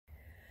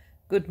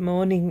Good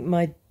morning,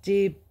 my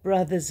dear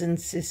brothers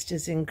and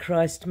sisters in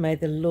Christ. May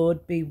the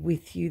Lord be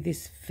with you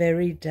this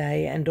very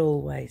day and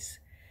always.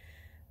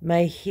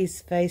 May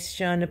his face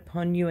shine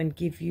upon you and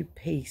give you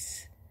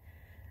peace.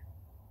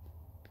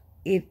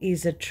 It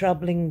is a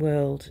troubling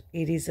world.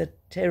 It is a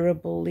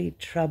terribly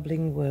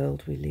troubling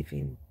world we live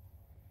in.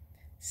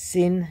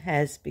 Sin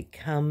has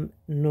become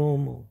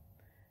normal,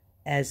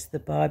 as the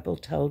Bible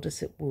told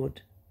us it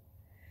would.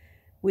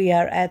 We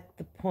are at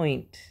the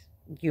point,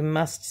 you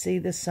must see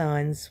the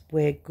signs,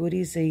 where good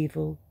is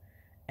evil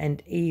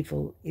and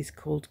evil is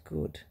called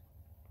good.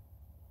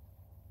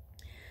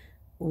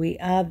 We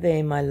are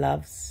there, my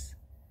loves,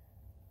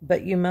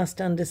 but you must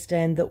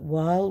understand that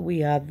while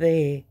we are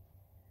there,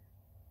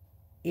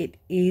 it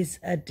is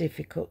a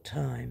difficult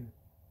time.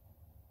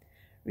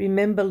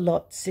 Remember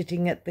Lot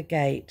sitting at the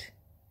gate.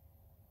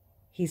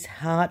 His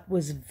heart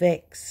was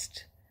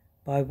vexed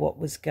by what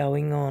was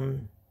going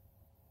on.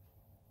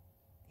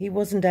 He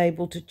wasn't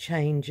able to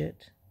change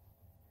it,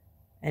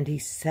 and he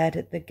sat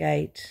at the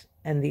gate,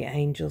 and the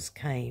angels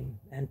came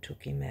and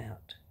took him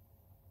out.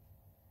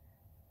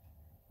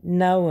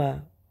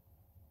 Noah,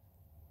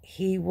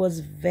 he was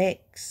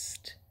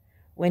vexed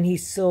when he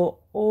saw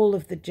all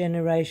of the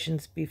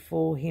generations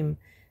before him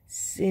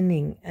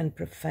sinning and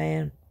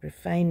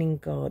profaning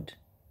God.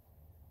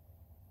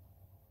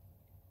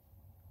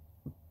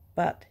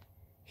 But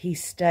he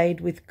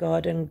stayed with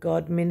God, and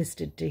God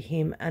ministered to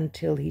him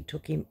until he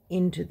took him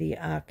into the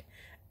ark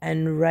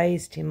and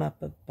raised him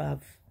up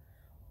above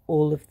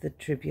all of the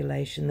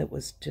tribulation that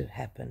was to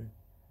happen,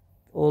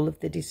 all of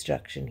the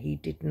destruction. He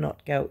did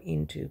not go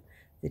into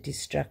the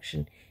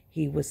destruction.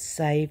 He was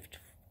saved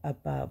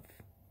above.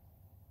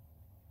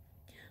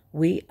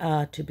 We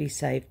are to be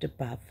saved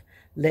above.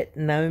 Let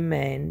no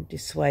man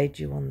dissuade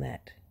you on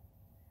that.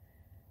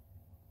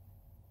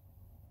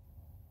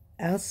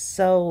 Our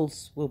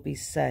souls will be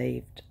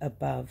saved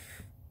above.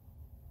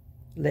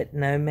 Let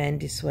no man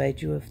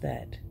dissuade you of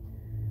that.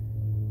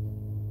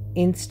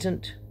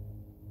 Instant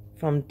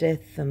from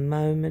death, the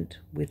moment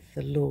with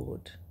the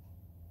Lord.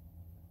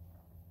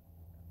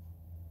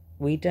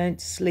 We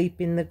don't sleep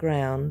in the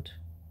ground.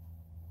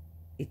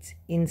 It's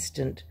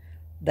instant.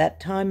 That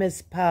time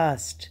has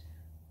passed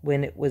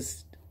when it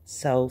was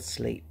soul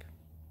sleep.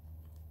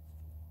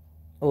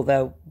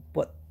 Although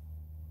what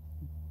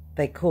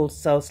they called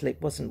soul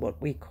sleep wasn't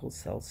what we call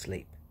soul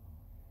sleep.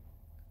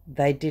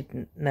 They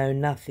didn't know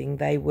nothing.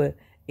 They were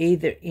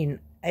either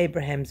in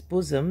Abraham's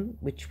bosom,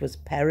 which was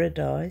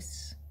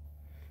paradise,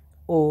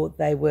 or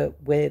they were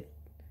where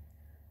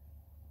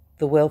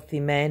the wealthy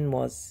man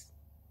was,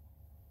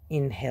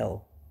 in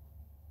hell.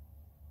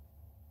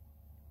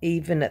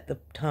 Even at the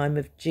time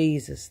of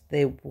Jesus,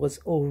 there was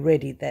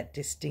already that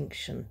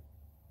distinction.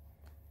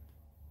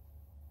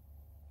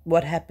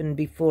 What happened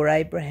before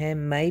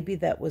Abraham, maybe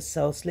that was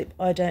soul sleep.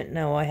 I don't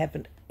know. I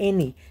haven't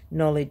any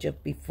knowledge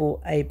of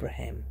before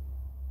Abraham.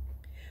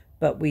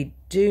 But we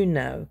do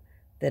know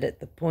that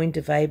at the point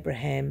of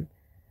Abraham,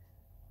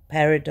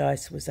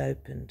 paradise was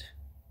opened.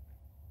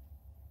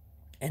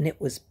 And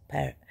it was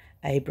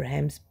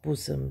Abraham's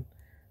bosom,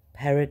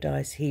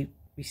 paradise. He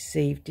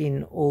received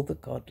in all the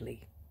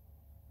godly.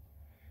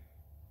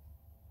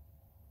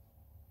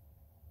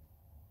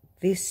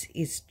 This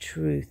is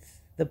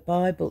truth. The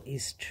Bible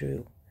is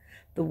true.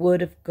 The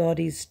Word of God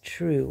is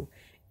true.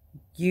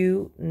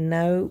 You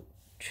know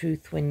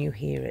truth when you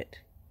hear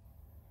it.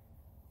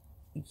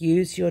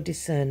 Use your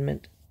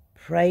discernment.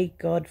 Pray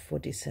God for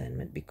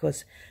discernment,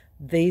 because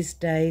these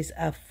days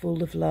are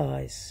full of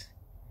lies.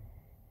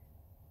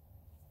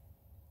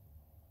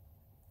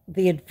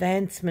 The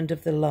advancement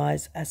of the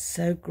lies are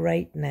so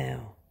great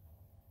now.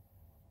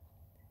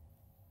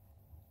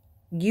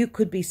 You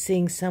could be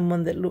seeing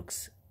someone that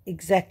looks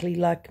exactly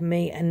like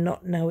me and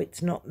not know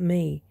it's not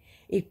me.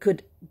 It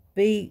could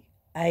be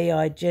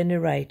AI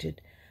generated,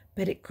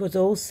 but it could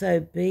also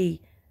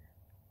be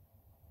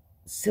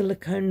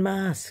silicone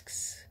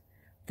masks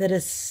that are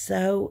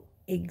so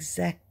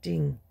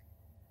exacting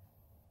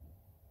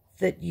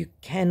that you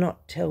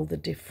cannot tell the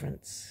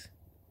difference.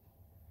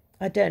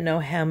 I don't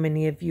know how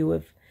many of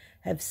you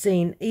have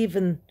seen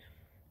even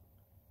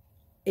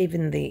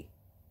the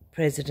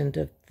President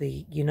of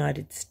the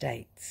United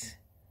States.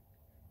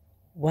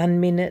 1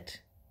 minute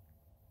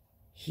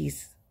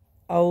he's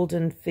old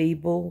and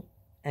feeble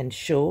and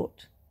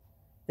short.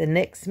 The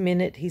next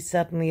minute he's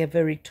suddenly a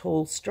very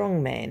tall,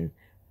 strong man,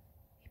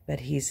 but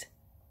his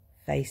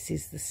face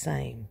is the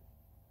same.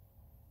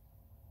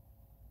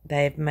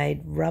 They have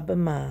made rubber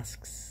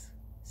masks,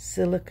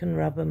 silicone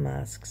rubber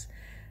masks,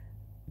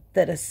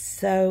 that are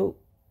so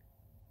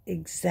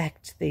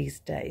exact these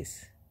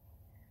days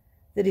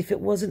that if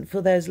it wasn't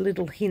for those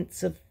little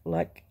hints of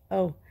like,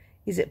 oh,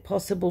 is it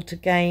possible to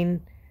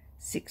gain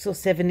 6 or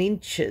 7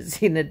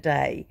 inches in a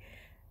day?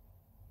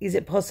 Is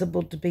it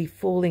possible to be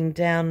falling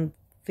down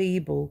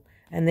feeble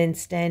and then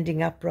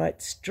standing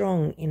upright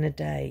strong in a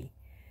day?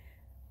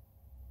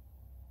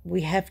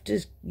 We have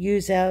to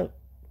use our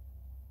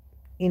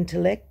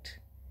intellect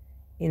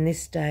in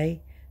this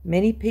day.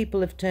 Many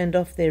people have turned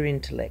off their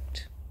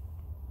intellect.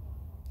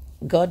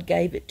 God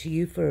gave it to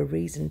you for a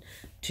reason,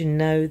 to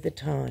know the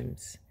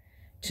times,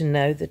 to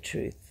know the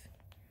truth.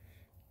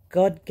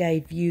 God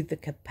gave you the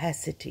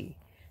capacity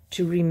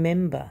to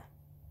remember.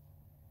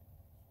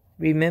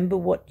 Remember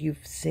what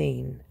you've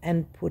seen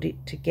and put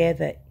it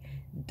together.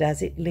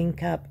 Does it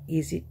link up?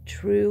 Is it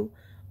true?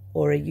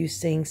 Or are you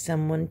seeing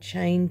someone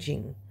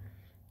changing?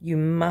 You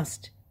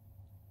must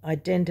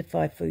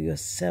identify for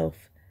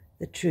yourself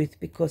the truth,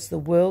 because the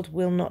world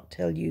will not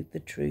tell you the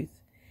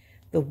truth.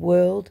 The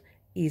world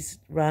is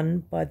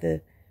run by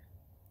the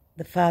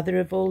father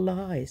of all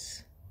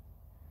lies.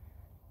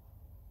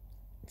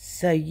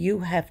 So you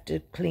have to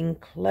cling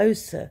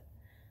closer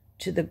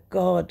to the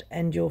God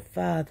and your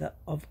Father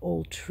of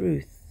all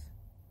truth.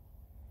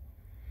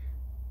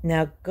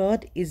 Now,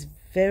 God is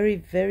very,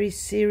 very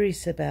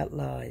serious about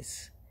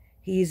lies.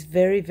 He is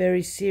very,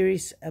 very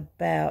serious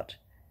about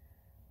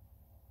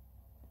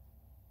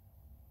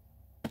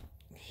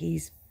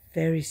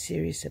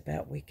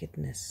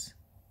wickedness.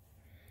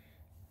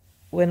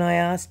 When I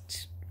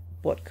asked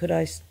what could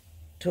I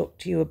talk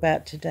to you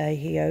about today,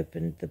 he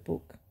opened the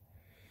book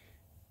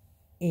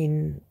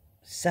in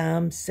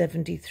Psalm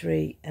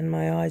 73, and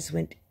my eyes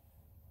went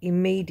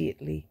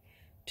immediately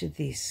to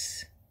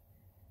this.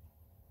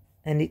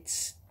 And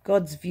it's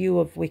God's view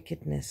of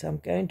wickedness. I'm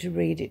going to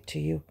read it to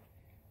you.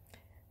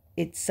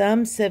 It's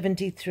Psalm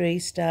 73,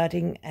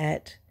 starting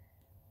at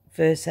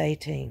verse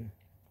 18.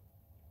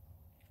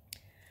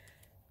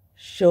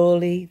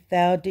 Surely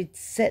thou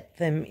didst set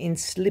them in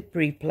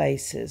slippery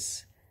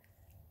places.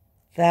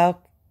 Thou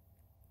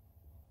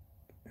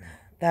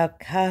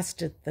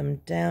castest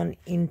them down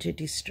into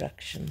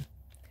destruction.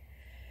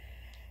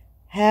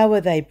 How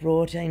are they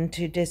brought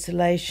into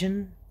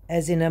desolation?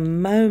 As in a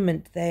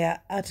moment they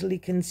are utterly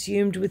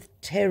consumed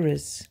with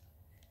terrors.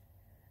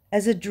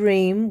 As a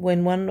dream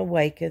when one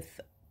awaketh,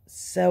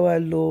 so, O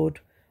Lord,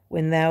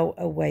 when thou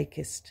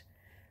awakest,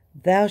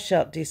 thou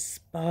shalt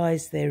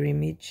despise their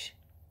image.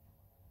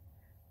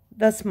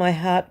 Thus my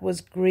heart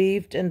was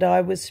grieved, and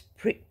I was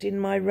pricked in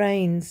my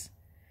reins.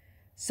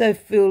 So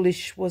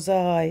foolish was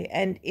I,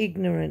 and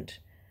ignorant.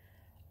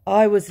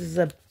 I was as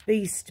a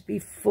beast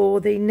before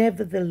thee,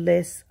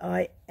 nevertheless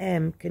I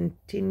am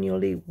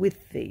continually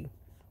with thee.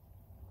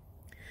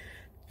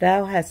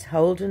 Thou hast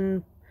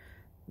holden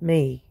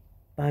me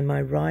by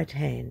my right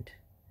hand.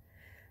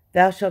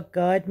 Thou shalt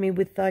guide me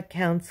with thy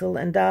counsel,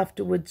 and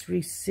afterwards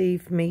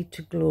receive me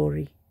to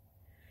glory.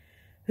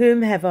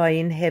 Whom have I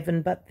in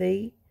heaven but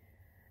thee?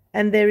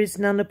 And there is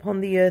none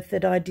upon the earth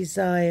that I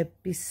desire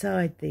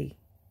beside thee.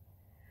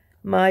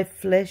 My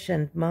flesh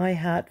and my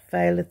heart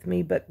faileth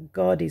me, but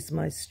God is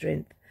my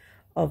strength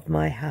of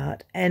my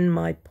heart, and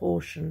my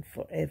portion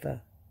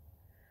forever.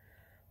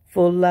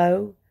 For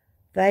lo,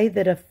 they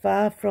that are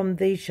far from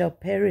thee shall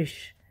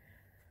perish.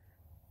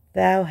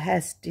 Thou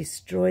hast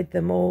destroyed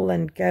them all,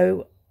 and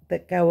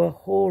that go a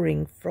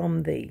whoring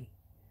from thee.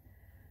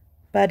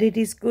 But it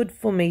is good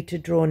for me to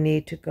draw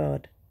near to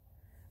God.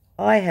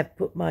 I have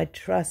put my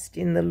trust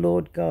in the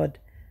Lord God,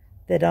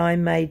 that I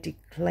may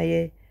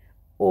declare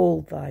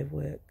all thy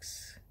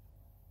works.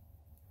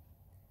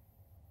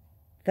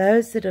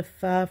 Those that are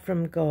far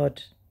from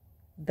God,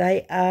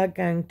 they are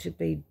going to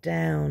be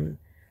down.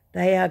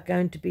 They are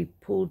going to be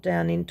pulled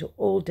down into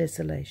all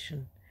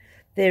desolation.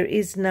 There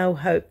is no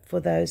hope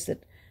for those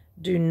that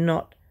do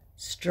not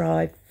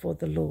strive for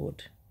the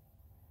Lord.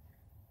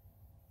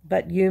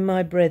 But you,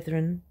 my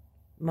brethren,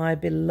 my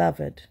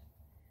beloved,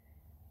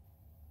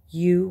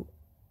 you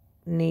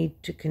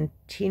need to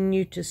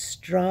continue to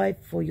strive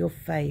for your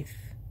faith.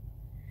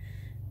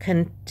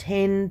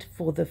 Contend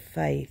for the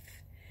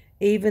faith,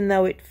 even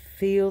though it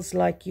feels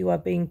like you are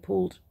being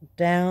pulled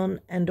down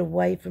and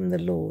away from the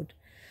Lord.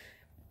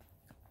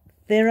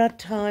 There are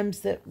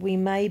times that we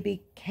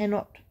maybe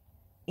cannot,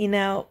 in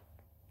our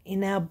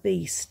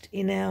beast,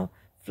 in our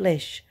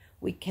flesh,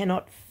 we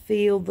cannot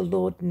feel the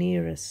Lord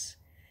near us.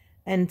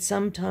 And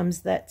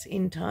sometimes that's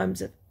in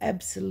times of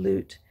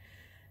absolute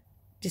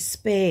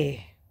despair,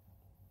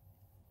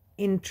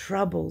 in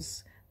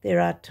troubles.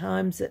 There are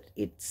times that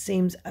it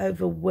seems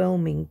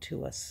overwhelming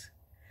to us.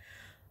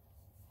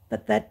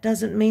 But that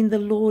doesn't mean the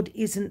Lord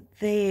isn't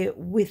there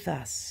with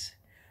us.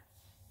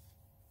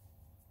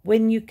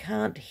 When you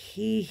can't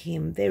hear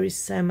him, there is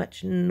so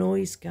much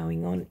noise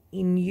going on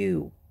in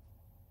you.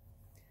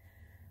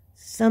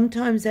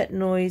 Sometimes that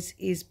noise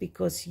is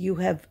because you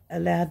have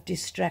allowed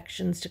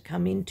distractions to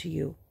come into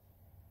you.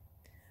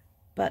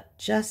 But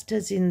just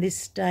as in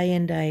this day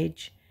and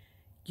age,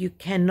 you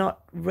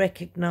cannot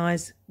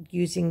recognize,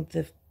 using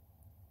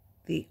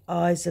the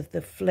eyes of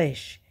the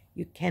flesh,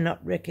 you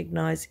cannot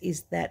recognize,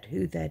 is that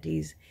who that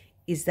is?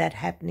 Is that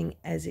happening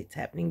as it's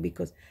happening?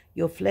 Because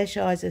your flesh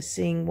eyes are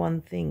seeing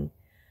one thing,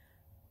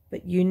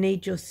 but you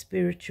need your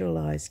spiritual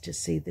eyes to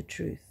see the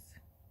truth.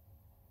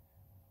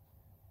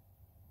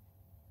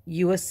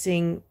 You are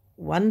seeing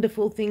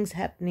wonderful things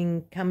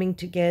happening, coming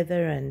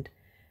together, and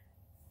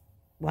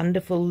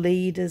wonderful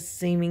leaders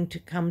seeming to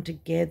come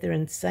together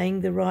and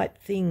saying the right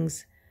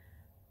things,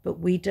 but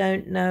we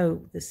don't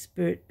know the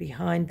spirit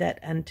behind that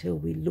until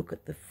we look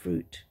at the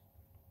fruit.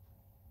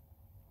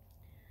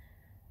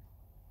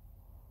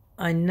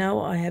 I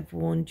know I have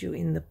warned you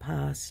in the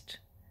past,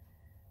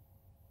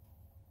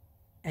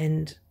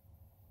 and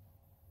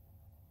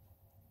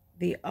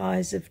the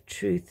eyes of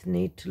truth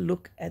need to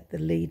look at the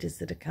leaders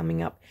that are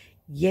coming up.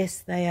 Yes,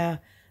 they are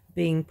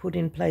being put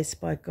in place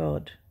by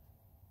God.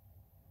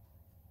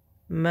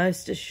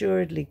 Most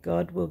assuredly,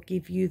 God will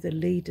give you the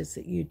leaders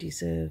that you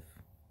deserve.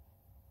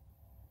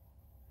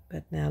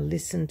 But now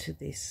listen to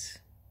this.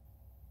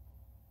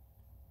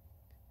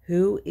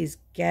 Who is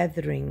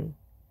gathering?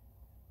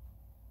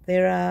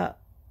 There are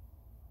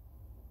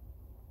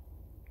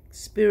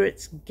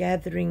spirits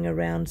gathering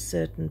around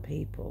certain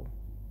people.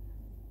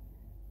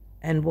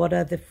 And what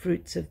are the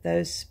fruits of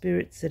those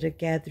spirits that are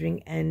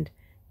gathering and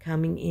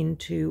coming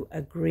into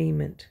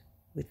agreement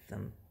with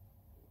them?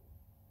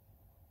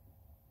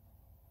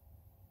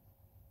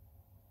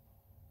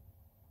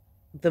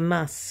 The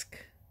Musk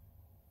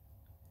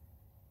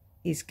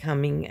is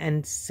coming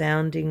and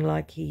sounding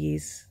like he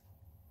is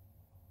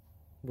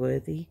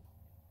worthy.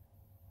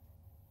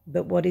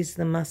 But what is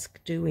the Musk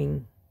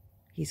doing?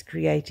 He's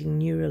creating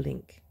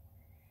Neuralink.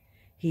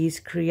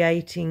 He's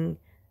creating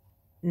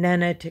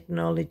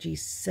nanotechnology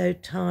so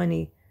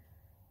tiny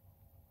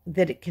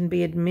that it can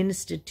be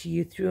administered to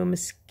you through a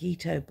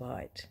mosquito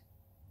bite.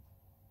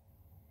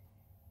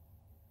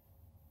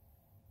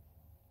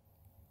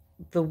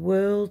 The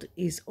world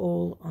is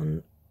all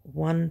on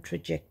one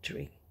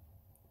trajectory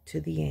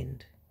to the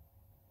end.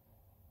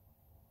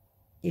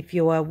 If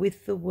you are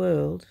with the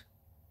world,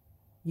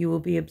 you will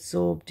be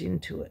absorbed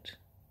into it,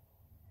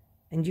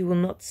 and you will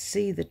not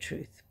see the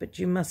truth, but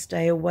you must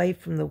stay away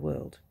from the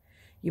world.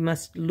 You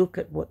must look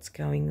at what's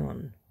going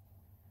on.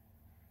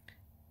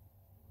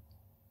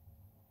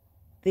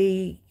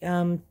 The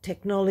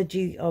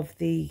technology of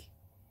the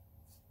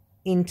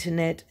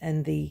internet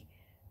and the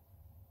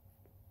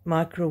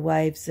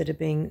microwaves that are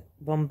being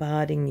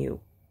bombarding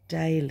you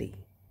daily.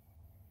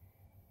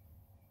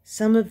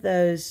 Some of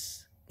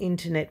those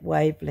internet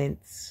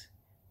wavelengths,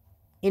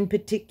 in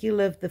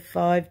particular of the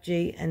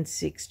 5G and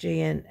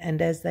 6G,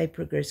 and as they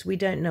progress, we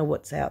don't know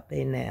what's out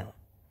there now,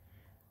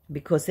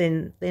 because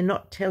then they're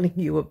not telling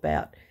you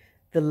about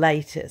the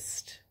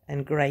latest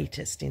and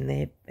greatest in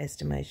their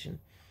estimation.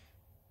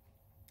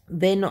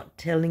 They're not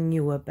telling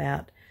you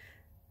about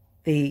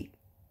the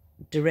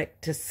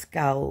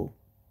direct-to-skull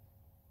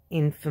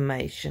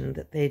information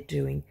that they're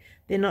doing.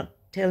 They're not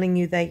telling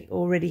you they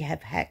already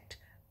have hacked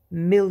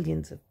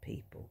millions of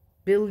people,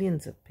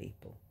 billions of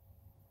people.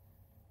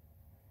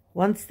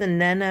 Once the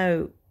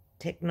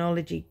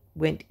nanotechnology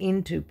went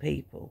into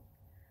people,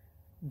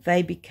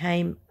 they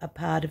became a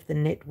part of the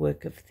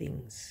network of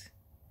things.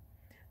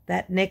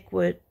 That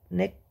network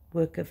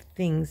of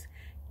things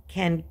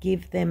can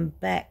give them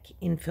back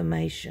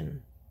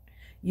information.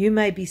 You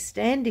may be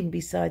standing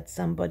beside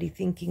somebody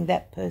thinking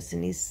that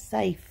person is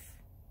safe,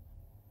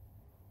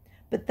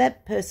 but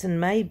that person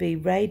may be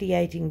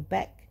radiating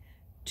back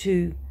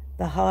to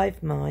the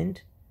hive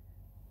mind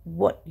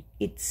what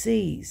it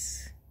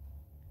sees.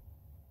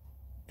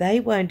 They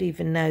won't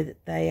even know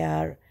that they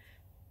are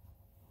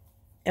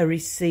a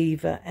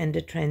receiver and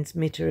a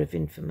transmitter of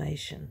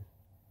information.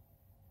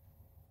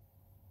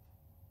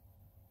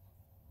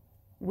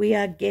 We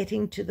are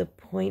getting to the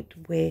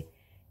point where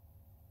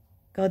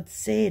God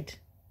said,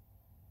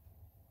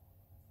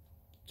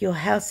 your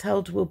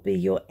household will be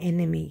your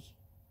enemy.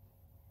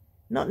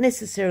 Not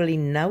necessarily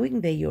knowing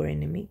they're your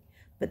enemy,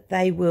 but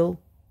they will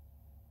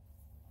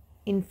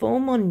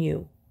inform on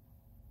you.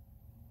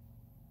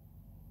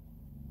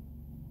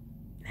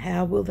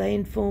 How will they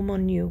inform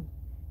on you?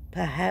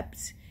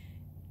 Perhaps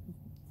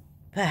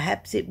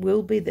it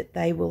will be that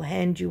they will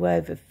hand you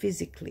over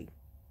physically.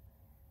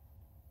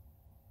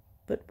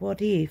 But what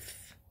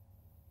if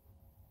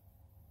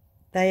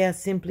they are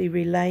simply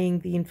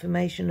relaying the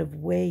information of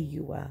where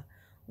you are,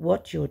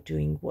 what you're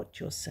doing, what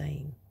you're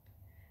saying,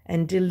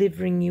 and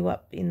delivering you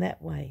up in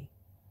that way?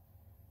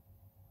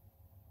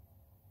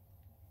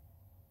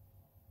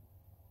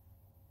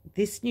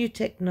 This new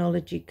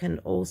technology can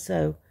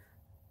also,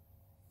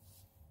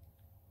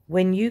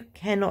 when you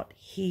cannot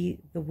hear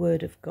the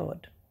word of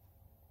God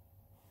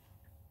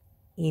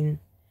in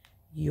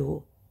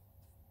your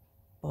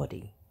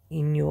body,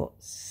 in your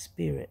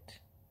spirit,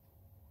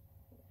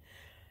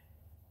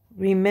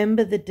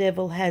 remember the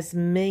devil has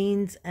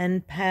means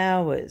and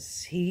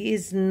powers. He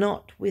is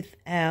not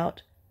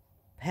without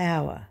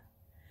power.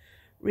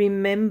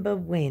 Remember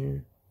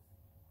when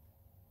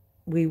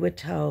we were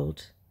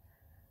told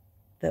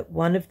that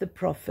one of the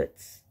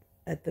prophets,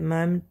 at the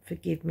moment,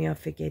 forgive me, I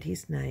forget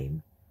his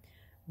name,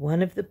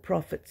 one of the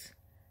prophets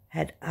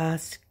had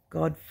asked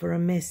God for a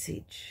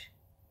message,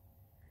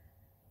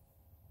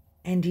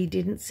 and he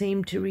didn't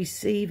seem to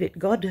receive it.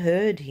 God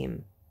heard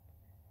him,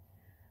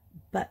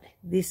 but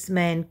this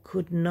man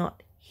could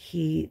not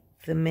hear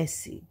the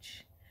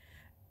message,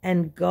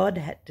 and God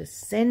had to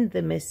send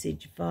the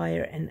message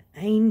via an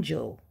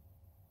angel.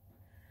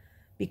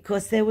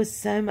 Because there was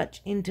so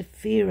much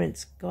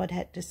interference, God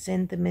had to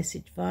send the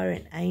message via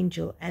an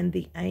angel, and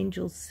the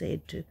angel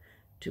said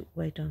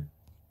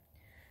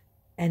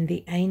and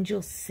the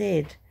angel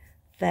said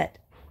that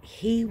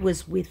he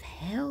was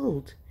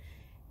withheld.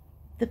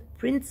 The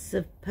prince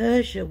of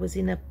Persia was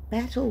in a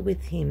battle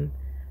with him,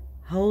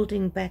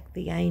 holding back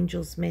the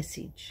angel's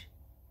message.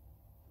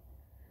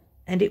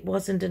 And it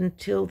wasn't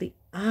until the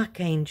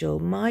archangel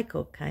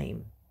Michael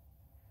came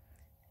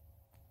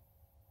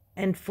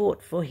and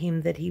fought for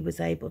him that he was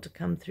able to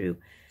come through.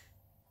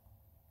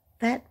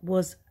 That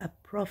was a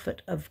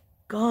prophet of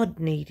God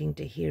needing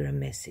to hear a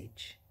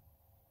message.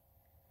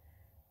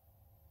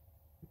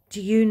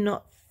 Do you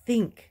not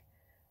think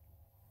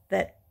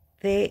that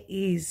there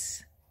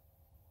is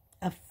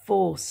a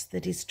force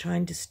that is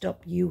trying to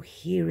stop you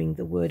hearing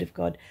the word of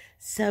God?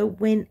 So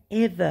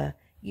whenever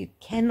you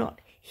cannot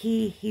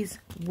hear his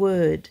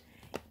word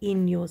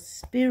in your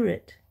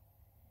spirit,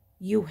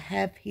 you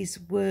have his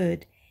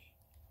word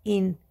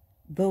in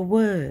the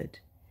word.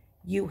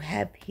 You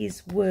have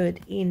his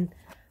word in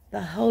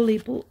the holy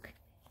book.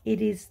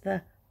 It is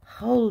the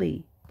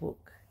holy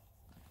book.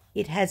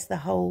 It has the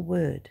whole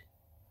word.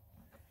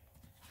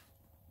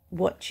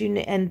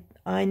 And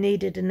I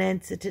needed an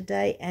answer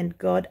today, and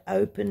God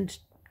opened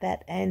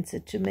that answer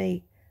to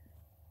me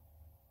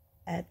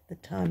at the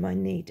time I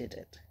needed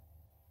it.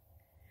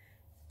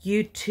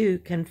 You too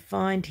can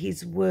find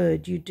his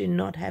word. You do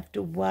not have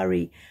to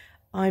worry.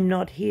 I'm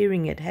not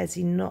hearing it. Has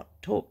he not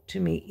talked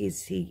to me?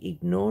 Is he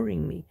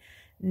ignoring me?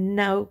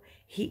 No,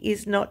 he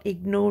is not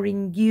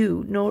ignoring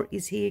you, nor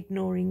is he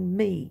ignoring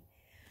me.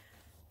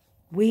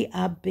 We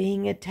are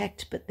being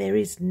attacked, but there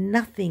is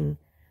nothing,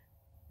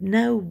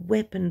 no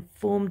weapon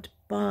formed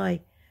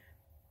by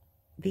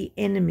the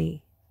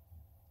enemy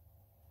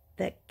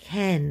that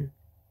can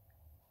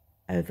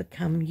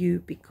overcome you,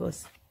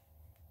 because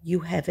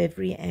you have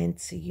every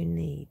answer you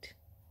need.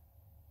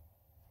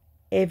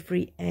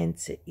 Every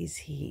answer is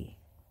here.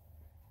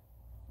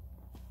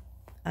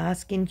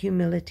 Ask in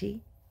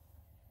humility,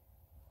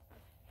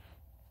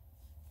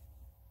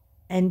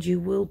 and you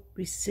will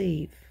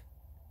receive.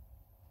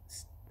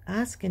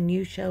 Ask and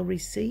you shall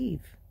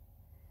receive.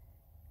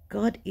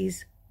 God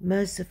is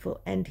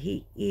merciful, and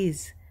he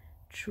is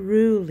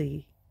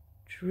truly,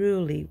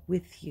 truly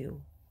with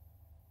you.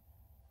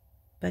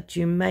 But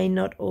you may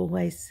not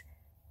always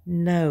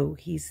know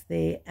he's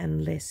there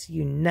unless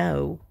you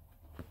know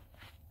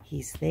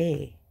he's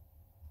there.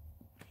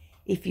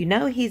 If you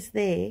know he's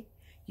there,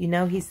 you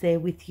know he's there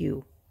with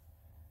you.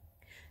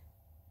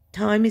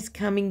 Time is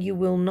coming you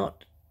will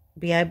not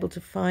be able to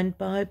find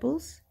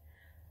Bibles.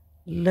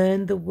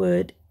 Learn the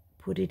word,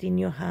 put it in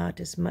your heart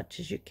as much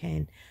as you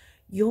can.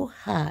 Your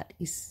heart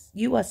is,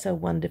 you are so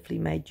wonderfully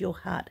made. Your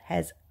heart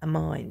has a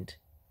mind.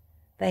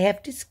 They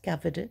have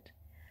discovered it.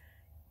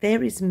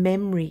 There is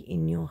memory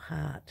in your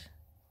heart.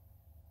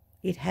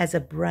 It has a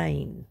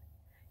brain.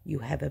 You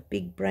have a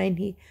big brain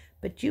here,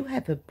 but you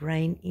have a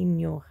brain in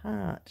your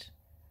heart.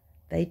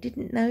 They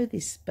didn't know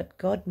this, but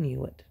God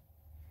knew it.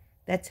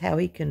 That's how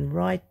he can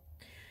write.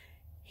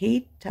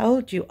 He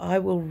told you, I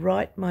will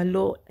write my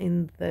law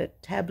in the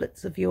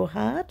tablets of your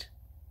heart.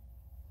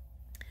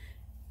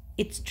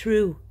 It's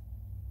true.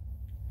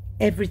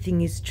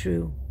 Everything is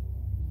true.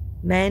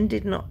 Man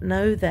did not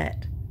know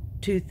that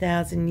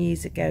 2,000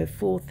 years ago,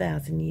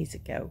 4,000 years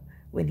ago,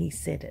 when he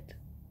said it.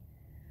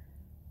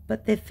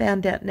 But they've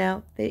found out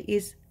now there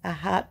is a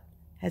heart,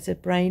 has a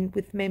brain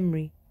with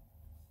memory.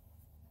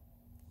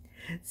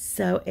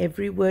 So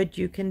every word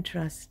you can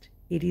trust,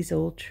 it is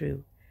all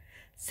true.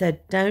 So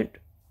don't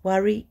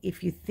worry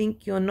if you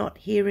think you're not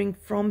hearing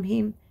from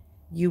him.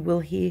 You will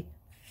hear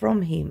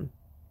from him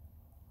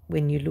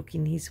when you look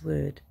in his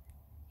word.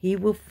 He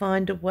will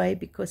find a way,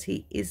 because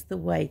he is the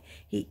way,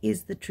 he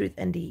is the truth,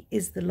 and he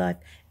is the life,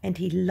 and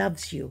he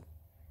loves you,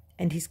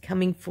 and he's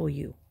coming for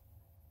you.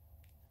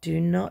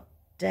 Do not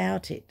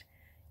doubt it.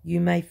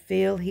 You may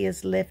feel he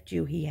has left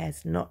you. He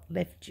has not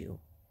left you.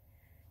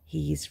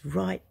 He is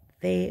right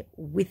there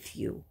with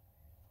you,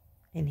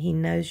 and he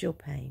knows your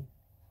pain.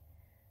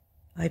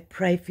 I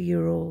pray for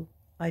you all.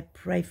 I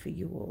pray for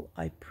you all.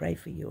 I pray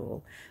for you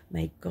all.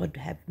 May God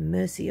have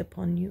mercy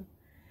upon you.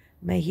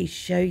 May he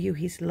show you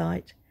his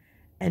light,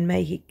 and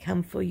may he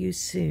come for you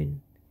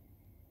soon.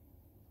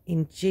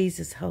 In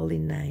Jesus' holy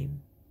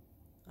name,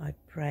 I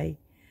pray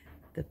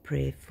the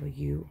prayer for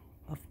you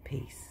of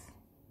peace.